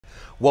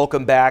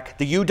Welcome back.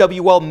 The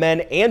UWL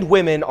men and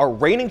women are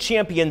reigning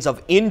champions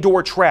of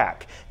indoor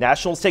track.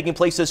 Nationals taking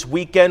place this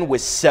weekend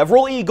with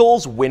several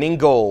Eagles winning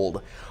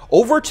gold.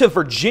 Over to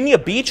Virginia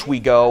Beach we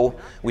go.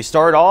 We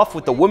start off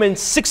with the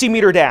women's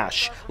 60-meter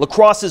dash. La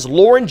Crosse's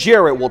Lauren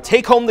Jarrett will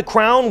take home the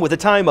crown with a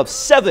time of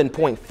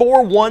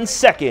 7.41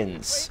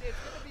 seconds.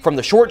 From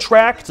the short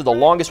track to the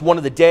longest one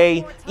of the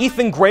day,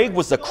 Ethan Gregg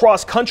was the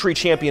cross-country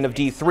champion of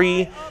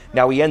D3.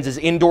 Now he ends his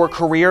indoor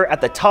career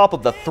at the top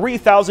of the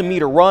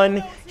 3,000-meter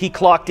run. He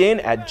clocked in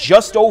at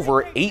just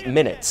over 8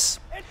 minutes.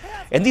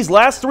 And these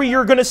last three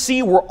you're going to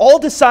see were all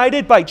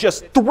decided by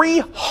just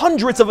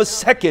 0.03 of a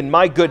second,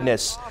 my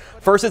goodness.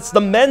 First, it's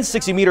the men's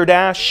 60-meter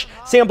dash.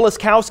 Sam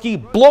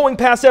Bliskowski blowing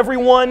past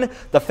everyone.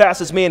 The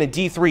fastest man in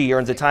D3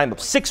 earns a time of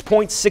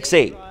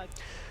 6.68.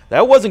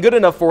 That wasn't good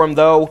enough for him,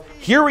 though.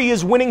 Here he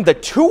is winning the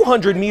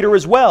 200-meter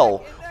as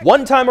well.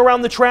 One time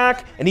around the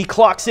track, and he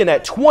clocks in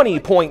at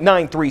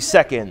 20.93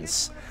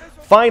 seconds.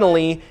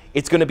 Finally,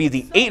 it's going to be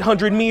the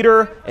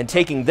 800-meter, and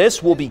taking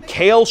this will be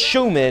Kale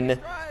Schumann.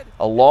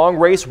 A long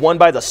race won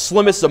by the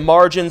slimmest of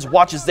margins.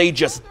 Watch as they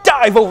just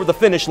dive over the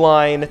finish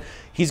line.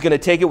 He's going to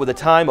take it with a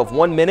time of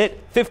 1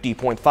 minute,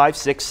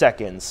 50.56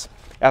 seconds.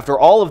 After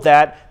all of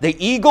that, the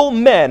Eagle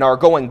men are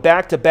going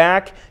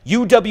back-to-back.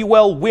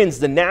 UWL wins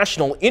the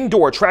National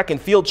Indoor Track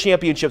and Field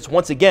Championships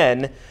once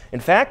again.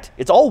 In fact,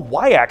 it's all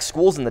WIAC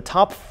schools in the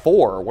top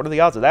 4. What are the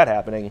odds of that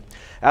happening?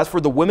 As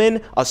for the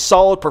women, a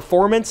solid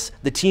performance.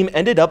 The team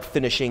ended up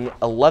finishing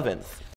 11th.